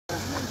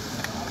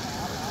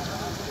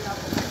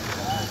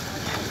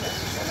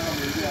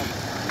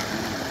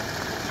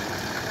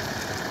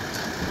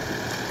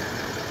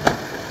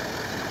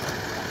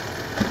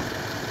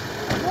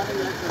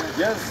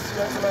Yes,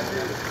 Your Excellency.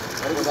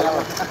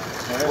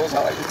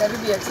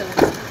 Karibu, Your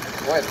Excellency.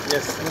 What?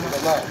 Yes.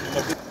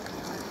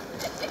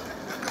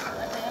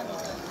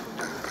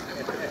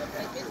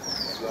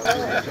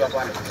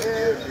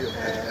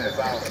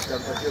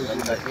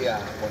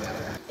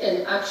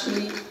 And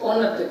actually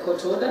honored the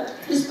court order,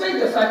 despite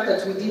the fact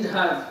that we did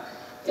have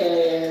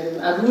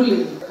a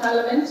ruling in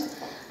Parliament.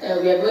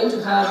 We are going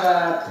to have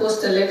a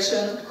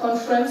post-election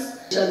conference.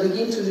 We shall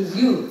begin to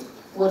review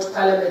what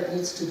Parliament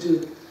needs to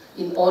do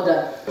in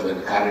order to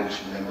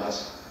encourage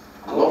members,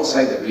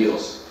 alongside the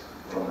bills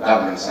from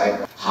government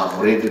side, have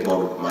already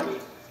borrowed money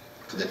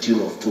to the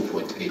tune of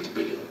 2.8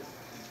 billion.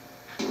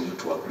 You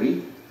to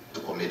agree to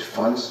commit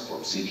funds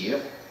from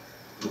CDF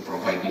to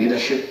provide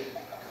leadership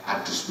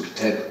and to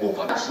spearhead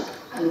over that.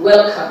 And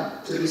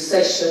welcome to the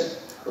session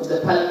of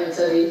the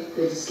Parliamentary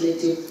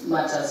Legislative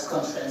Matters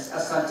Conference.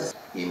 Asante.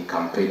 In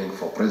campaigning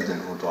for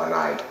President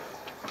Ruto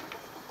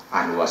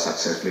and was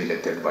successfully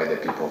elected by the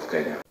people of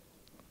Kenya.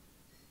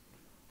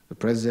 The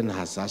President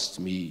has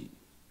asked me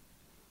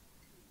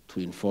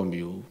to inform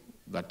you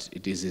that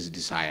it is his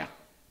desire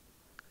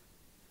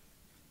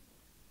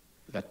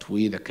that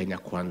we, the Kenya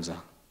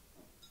Kwanza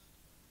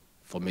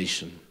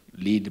formation,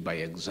 lead by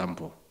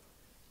example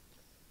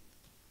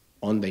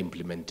on the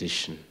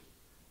implementation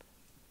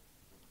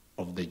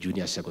of the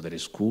junior secondary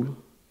school,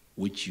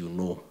 which you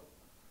know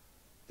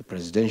the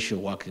Presidential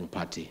Working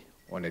Party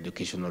on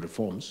Educational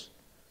Reforms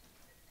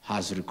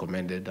has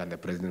recommended, and the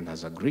President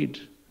has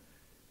agreed,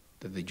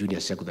 that the junior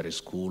secondary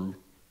school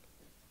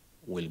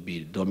will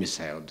be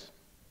domiciled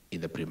in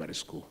the primary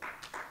school.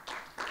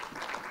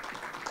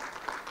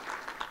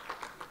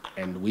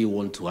 And we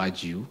want to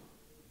urge you,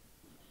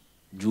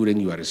 during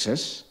your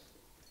recess,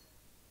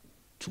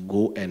 to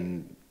go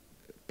and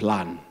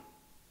plan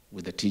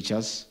with the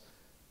teachers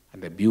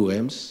and the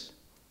BOMs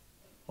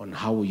on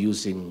how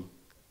using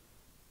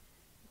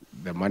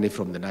the money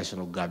from the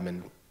national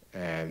government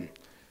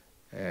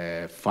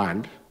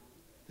fund,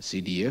 the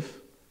CDF,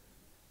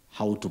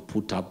 how to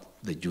put up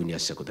the junior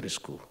secondary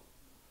school.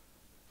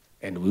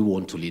 And we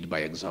want to lead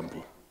by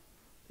example.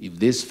 If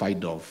this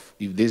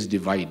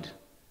divide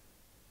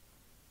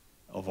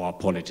of our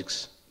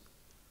politics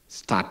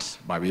starts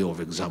by way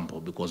of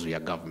example, because we are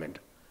government,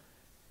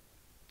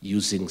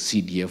 using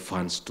CDF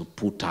funds to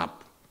put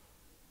up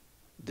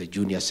the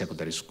junior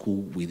secondary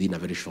school within a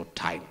very short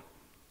time,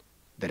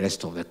 the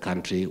rest of the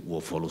country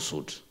will follow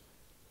suit.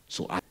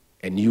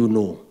 And you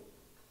know,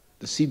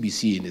 the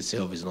CBC in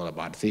itself is not a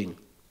bad thing,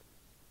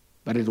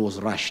 but it was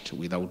rushed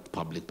without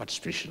public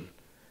participation.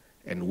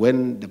 And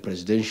when the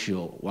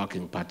Presidential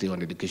Working Party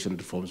on Education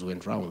Reforms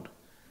went round,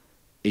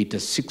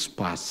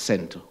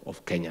 86%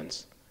 of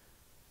Kenyans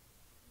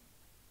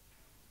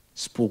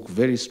spoke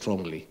very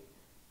strongly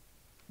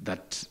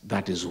that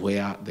that is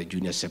where the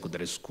junior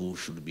secondary school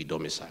should be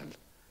domiciled.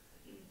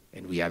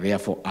 And we are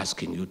therefore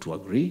asking you to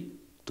agree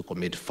to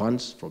commit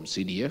funds from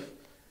CDF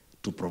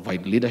to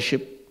provide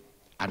leadership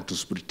and to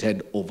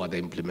spearhead over the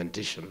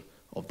implementation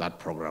of that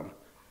program.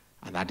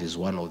 And that is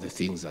one of the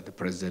things that the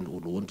President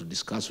would want to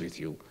discuss with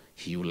you.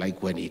 He will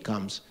like when he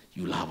comes,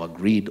 you'll have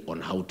agreed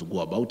on how to go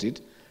about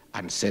it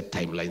and set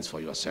timelines for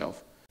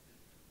yourself.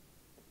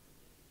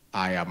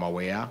 I am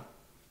aware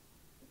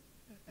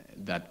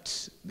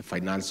that the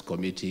Finance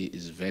Committee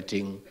is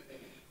vetting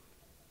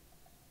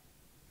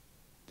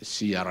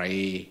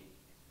the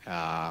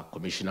CRA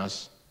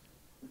commissioners.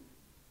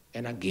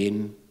 And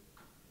again,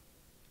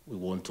 we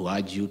want to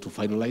urge you to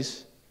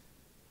finalize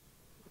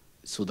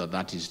so that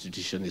that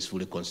institution is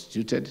fully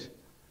constituted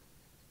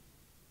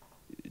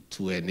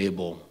to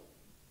enable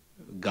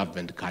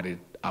government carry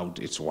out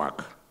its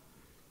work.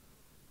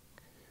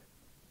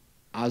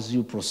 As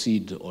you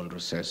proceed on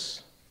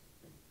recess,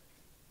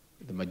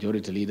 the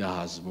majority leader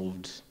has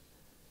moved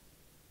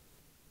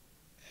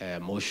a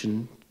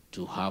motion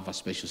to have a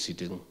special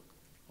sitting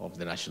of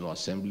the National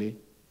Assembly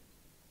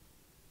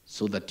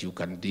so that you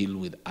can deal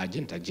with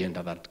urgent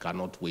agenda that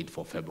cannot wait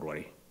for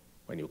February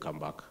when you come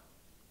back.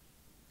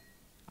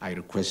 I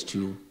request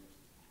you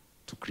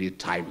to create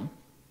time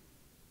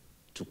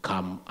to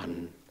come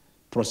and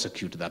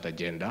prosecute that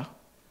agenda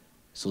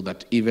so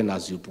that even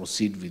as you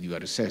proceed with your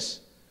recess,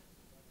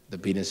 the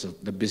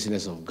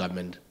business of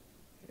government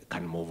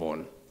can move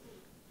on.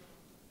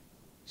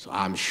 So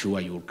I'm sure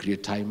you will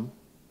create time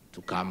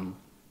to come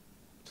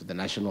to the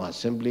National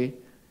Assembly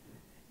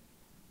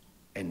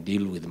and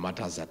deal with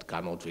matters that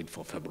cannot wait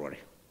for February.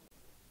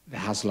 The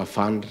Hustler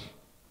Fund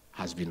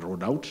has been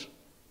rolled out,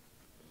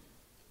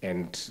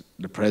 and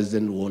the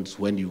President wants,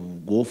 when you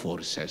go for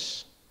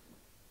recess,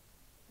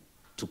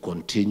 to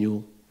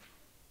continue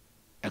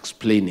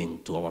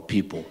explaining to our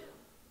people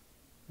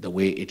the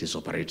way it is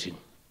operating,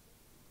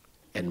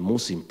 and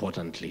most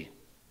importantly,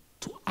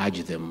 to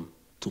urge them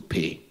to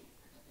pay.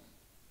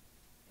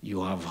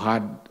 You have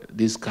heard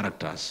these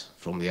characters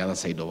from the other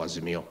side of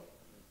Azimio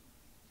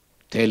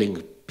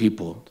telling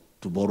people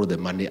to borrow the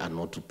money and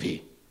not to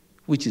pay,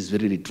 which is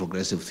very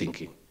retrogressive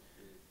thinking.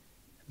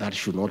 That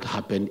should not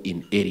happen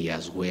in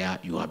areas where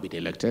you have been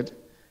elected,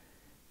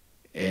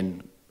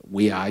 and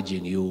we are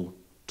urging you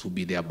to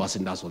be the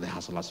ambassadors of the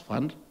Hustlers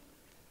Fund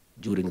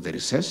during the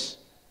recess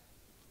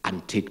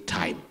and take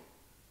time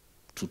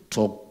to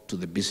talk to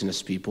the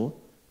business people,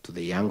 to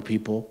the young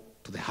people,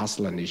 to the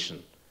hustler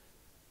nation,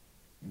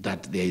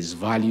 that there is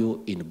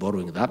value in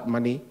borrowing that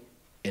money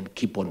and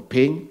keep on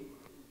paying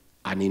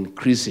and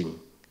increasing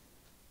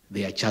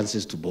their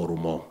chances to borrow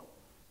more.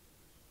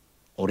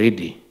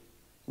 Already,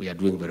 we are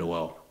doing very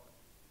well.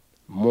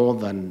 More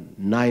than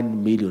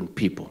 9 million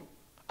people,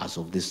 as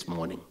of this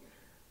morning,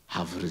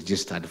 have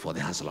registered for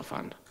the Hustler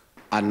Fund.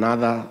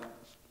 Another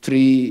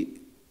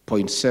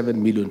 3.7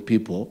 million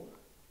people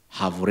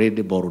have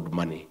already borrowed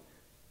money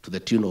to the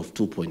tune of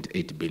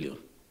 2.8 billion.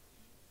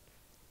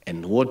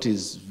 And what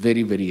is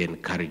very, very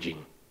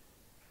encouraging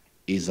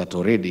is that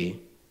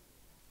already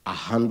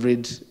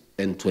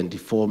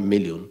 124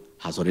 million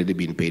has already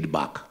been paid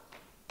back,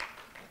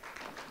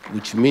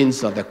 which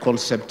means that the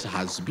concept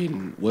has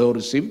been well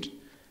received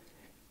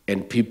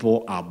and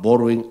people are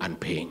borrowing and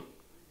paying.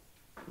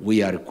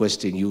 We are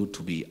requesting you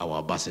to be our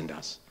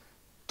ambassadors,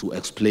 to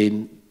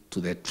explain to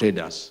the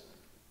traders,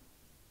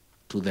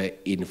 to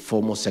the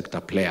informal sector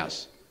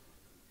players,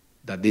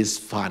 that this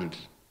fund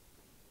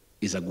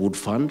is a good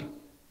fund.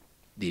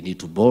 They need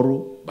to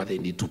borrow, but they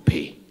need to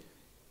pay.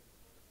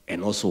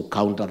 And also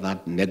counter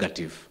that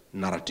negative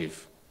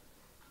narrative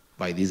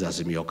by these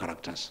Azimio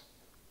characters.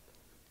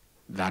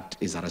 That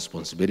is a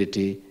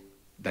responsibility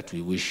that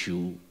we wish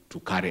you to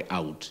carry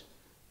out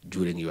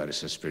during your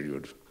recess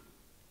period.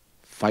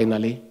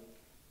 Finally,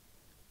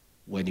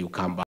 when you come back,